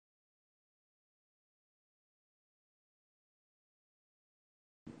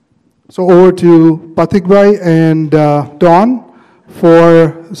So over to Pathik Bhai and Don.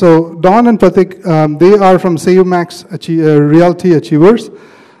 So Don and Pathik, they are from Save Max Realty Achievers.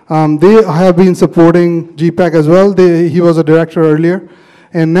 They have been supporting GPAC as well. He was a director earlier.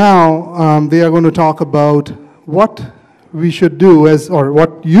 And now they are going to talk about what we should do or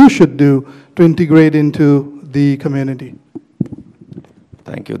what you should do to integrate into the community.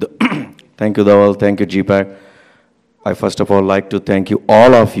 Thank you. Thank you, Dawal. Thank you, GPAC. I first of all like to thank you,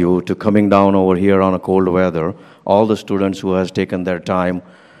 all of you, to coming down over here on a cold weather. All the students who has taken their time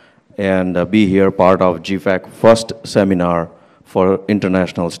and be here part of GPAC first seminar for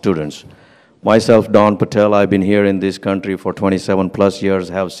international students. Myself, Don Patel, I've been here in this country for 27 plus years,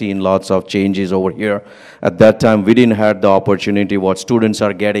 have seen lots of changes over here. At that time, we didn't have the opportunity what students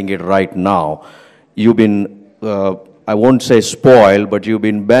are getting it right now. You've been, I won't say spoiled, but you've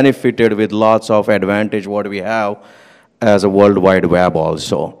been benefited with lots of advantage what we have as a World Wide Web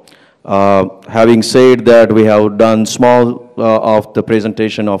also. Having said that, we have done small of the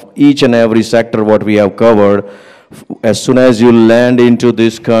presentation of each and every sector what we have covered. As soon as you land into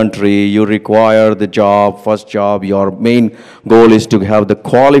this country, you require the job, first job. Your main goal is to have the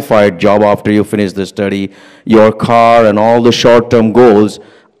qualified job after you finish the study, your car and all the short-term goals.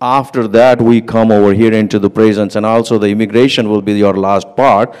 After that, we come over here into the presence, and also the immigration will be your last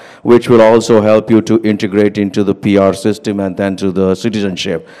part, which will also help you to integrate into the PR system and then to the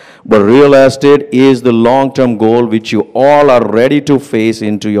citizenship. But real estate is the long-term goal which you all are ready to face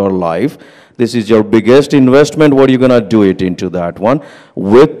into your life. This is your biggest investment. What are you going to do it into that one?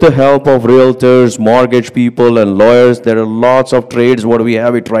 With the help of realtors, mortgage people, and lawyers, there are lots of trades what we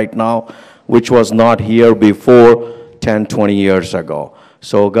have it right now, which was not here before 10, 20 years ago.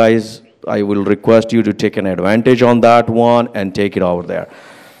 So guys, I will request you to take an advantage on that one and take it over there.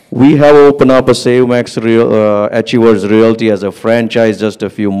 We have opened up a Save Max Achievers Realty as a franchise just a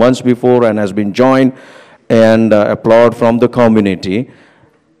few months before and has been joined and applaud from the community.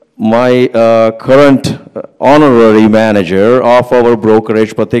 My current honorary manager of our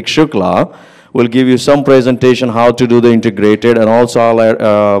brokerage, Pathik Shukla, will give you some presentation how to do the integrated, and also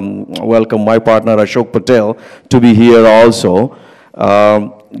I'll welcome my partner Ashok Patel to be here also.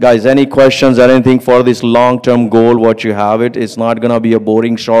 Guys, any questions or anything for this long-term goal, what you have it? It's not going to be a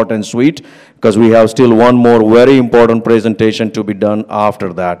boring, short and sweet, because we have still one more very important presentation to be done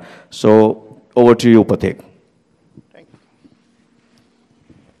after that. So over to you, Pathik.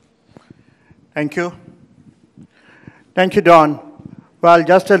 Thank you. Thank you, Don. Well,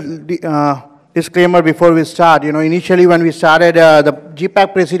 just a disclaimer before we start. You know, initially when we started, the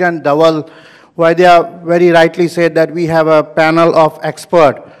GPAC president, Dawal, Vaidya very rightly said that we have a panel of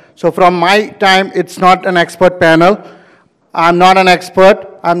experts. So from my time, it's not an expert panel. I'm not an expert.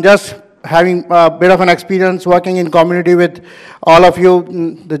 I'm just having a bit of an experience working in community with all of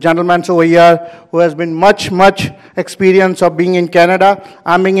you, the gentlemen over here, who has been much experience of being in Canada.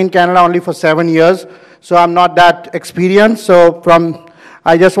 I'm being in Canada only for 7 years, so I'm not that experienced. So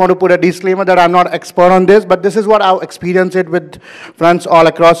I just want to put a disclaimer that I'm not expert on this, but this is what I've experienced it with friends all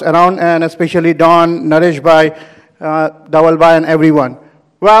across around, and especially Don, Naresh Bhai, Dawal Bhai, and everyone.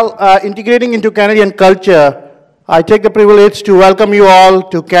 Well, integrating into Canadian culture, I take the privilege to welcome you all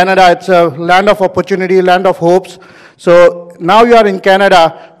to Canada. It's a land of opportunity, land of hopes. So now you are in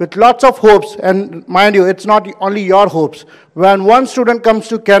Canada with lots of hopes, and mind you, it's not only your hopes. When one student comes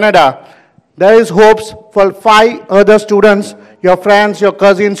to Canada, there is hopes for 5 other students, your friends, your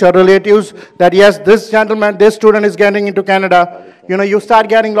cousins, your relatives, that yes, this gentleman, this student is getting into Canada. You know, you start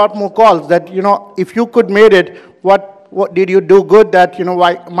getting a lot more calls that, you know, if you could made it, what did you do good that, you know,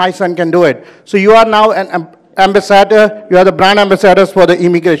 why my son can do it? So you are now an ambassador, you are the brand ambassadors for the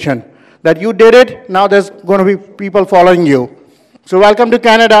immigration. That you did it, now there's going to be people following you. So welcome to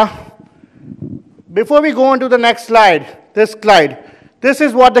Canada. Before we go on to the next slide, this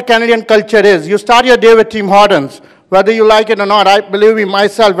is what the Canadian culture is. You start your day with Tim Hortons, whether you like it or not. I believe me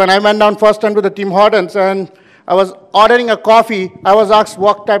myself, when I went down first time to the Tim Hortons and I was ordering a coffee, I was asked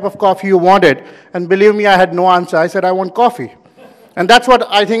what type of coffee you wanted. And believe me, I had no answer. I said, I want coffee. And that's what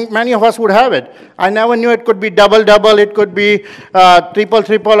I think many of us would have it. I never knew it could be double, it could be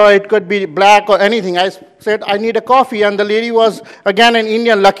triple, or it could be black or anything. I said, I need a coffee. And the lady was, again, an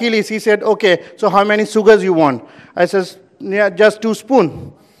Indian. Luckily, she said, okay, so how many sugars you want? I says, yeah, just 2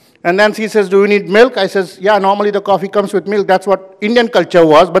 spoons. And then she says, do you need milk? I says, yeah, normally the coffee comes with milk. That's what Indian culture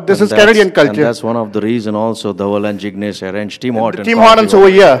was, but this is Canadian culture. And that's one of the reasons also Dawal and Jignesh arranged Tim Hortons. Tim Hortons over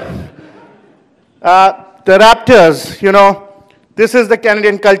here. The Raptors, you know, this is the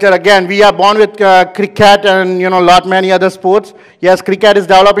Canadian culture. Again, we are born with cricket and, you know, many other sports. Yes, cricket is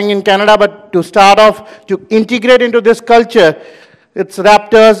developing in Canada, but to start off, to integrate into this culture, It's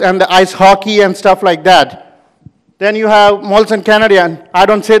Raptors and the ice hockey and stuff like that. Then you have Molson Canadian. I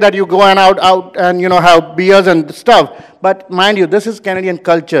don't say that you go and out and have beers and stuff, but mind you, this is Canadian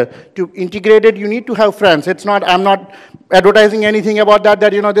culture. To integrate it, you need to have friends. It's not. I'm not advertising anything about that.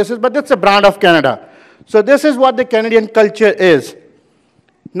 This is, but it's a brand of Canada. So this is what the Canadian culture is.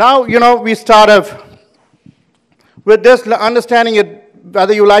 Now we start off with this understanding it,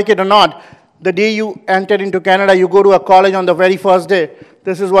 whether you like it or not. The day you enter into Canada, you go to a college on the very first day.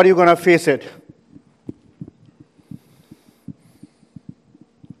 This is what you're going to face it.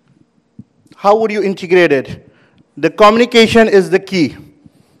 How would you integrate it? The communication is the key.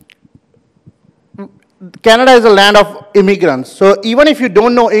 Canada is a land of immigrants. So even if you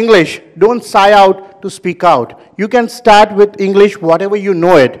don't know English, don't sigh out to speak out. You can start with English, whatever you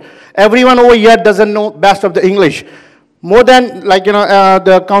know it. Everyone over here doesn't know best of the English. More than,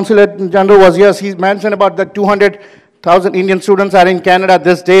 the Consulate General was here. He mentioned about the 200,000 Indian students are in Canada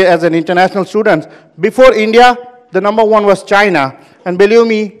this day as an international students. Before India, the number one was China. And believe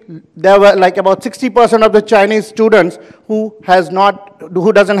me, there were like about 60% of the Chinese students who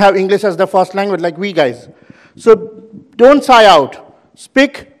doesn't have English as the first language like we guys. So don't sigh out.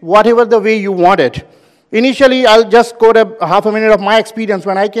 Speak whatever the way you want it. Initially, I'll just quote a half a minute of my experience.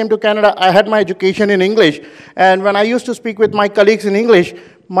 When I came to Canada, I had my education in English. And when I used to speak with my colleagues in English,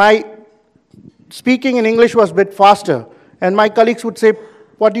 my speaking in English was a bit faster. And my colleagues would say,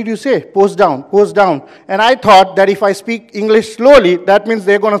 "What did you say? Post down, post down." And I thought that if I speak English slowly, that means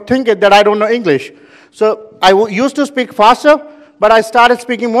they're going to think that I don't know English. So I used to speak faster, but I started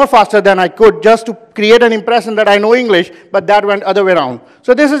speaking more faster than I could just to create an impression that I know English, but that went other way around.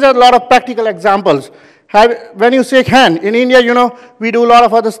 So this is a lot of practical examples. When you shake hand, in India, we do a lot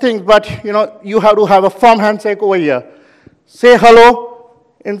of other things, but, you have to have a firm handshake over here. Say hello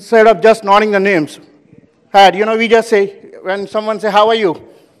instead of just nodding the names. We just say, when someone say, "How are you?"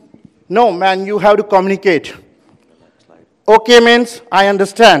 No, man, you have to communicate. Okay means, "I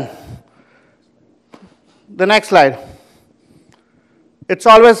understand." The next slide. It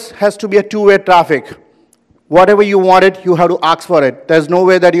always has to be a two-way traffic. Whatever you want it, you have to ask for it. There's no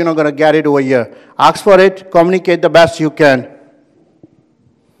way that you're not going to get it over here. Ask for it, communicate the best you can.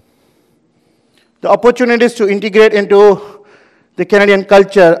 The opportunities to integrate into the Canadian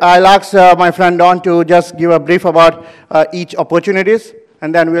culture, I'll ask my friend Don to just give a brief about each opportunities,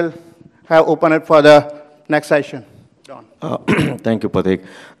 and then we'll open it for the next session. Don. Thank you, Pathik.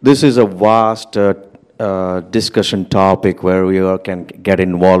 This is a vast discussion topic where we can get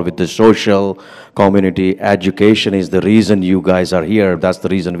involved with the social community. Education is the reason you guys are here. That's the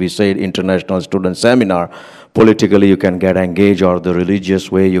reason we say International Student Seminar. Politically, you can get engaged, or the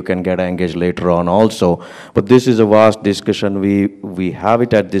religious way, you can get engaged later on also. But this is a vast discussion. We have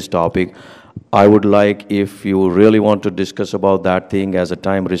it at this topic. I would like, if you really want to discuss about that thing as a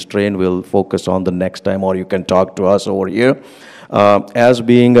time restraint, we'll focus on the next time, or you can talk to us over here. As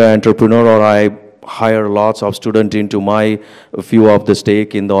being an entrepreneur, or I hire lots of students into my few of the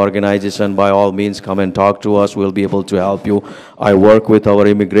stake in the organization, by all means come and talk to us. We'll be able to help you. I work with our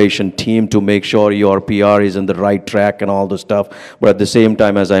immigration team to make sure your PR is in the right track and all the stuff. But at the same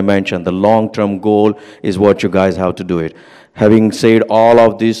time, as I mentioned, the long-term goal is what you guys have to do it. Having said all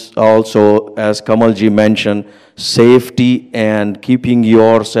of this, also, as Kamalji mentioned, safety and keeping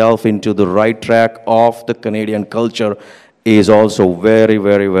yourself into the right track of the Canadian culture is also very,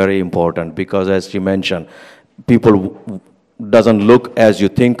 very, very important, because as you mentioned, people doesn't look as you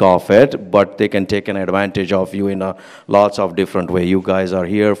think of it, but they can take an advantage of you in lots of different ways. You guys are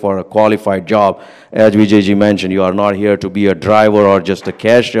here for a qualified job. As Vijayji mentioned, you are not here to be a driver or just a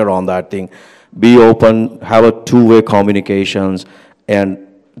cashier on that thing. Be open, have a two-way communications, and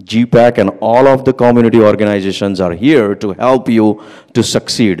GPAC and all of the community organizations are here to help you to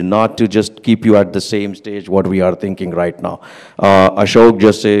succeed, not to just keep you at the same stage what we are thinking right now. Ashok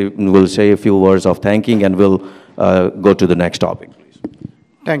will say a few words of thanking, and we'll go to the next topic, please.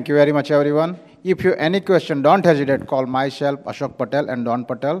 Thank you very much, everyone. If you have any question, don't hesitate. Call myself, Ashok Patel, and Don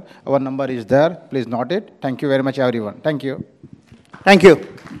Patel. Our number is there. Please note it. Thank you very much, everyone. Thank you. Thank you.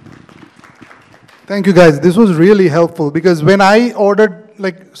 Thank you, guys. This was really helpful, because when I ordered,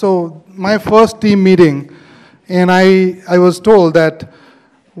 my first team meeting, and I was told that,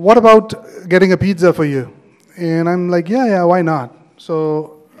 "What about getting a pizza for you?" And I'm like, yeah, why not?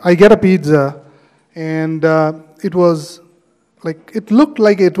 So I get a pizza, and it looked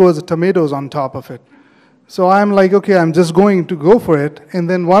like it was tomatoes on top of it. So I'm like, okay, I'm just going to go for it. And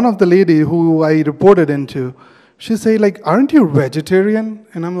then one of the lady who I reported into, she said, "Aren't you vegetarian?"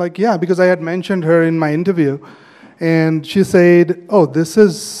 And I'm like, yeah, because I had mentioned her in my interview. And she said, "Oh, this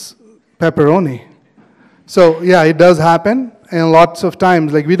is pepperoni." So yeah, it does happen. and lots of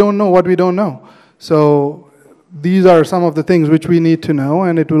times, like we don't know what we don't know. So these are some of the things which we need to know,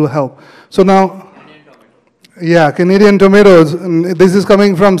 and it will help. So now, yeah, Canadian tomatoes. And this is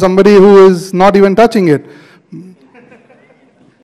coming from somebody who is not even touching it.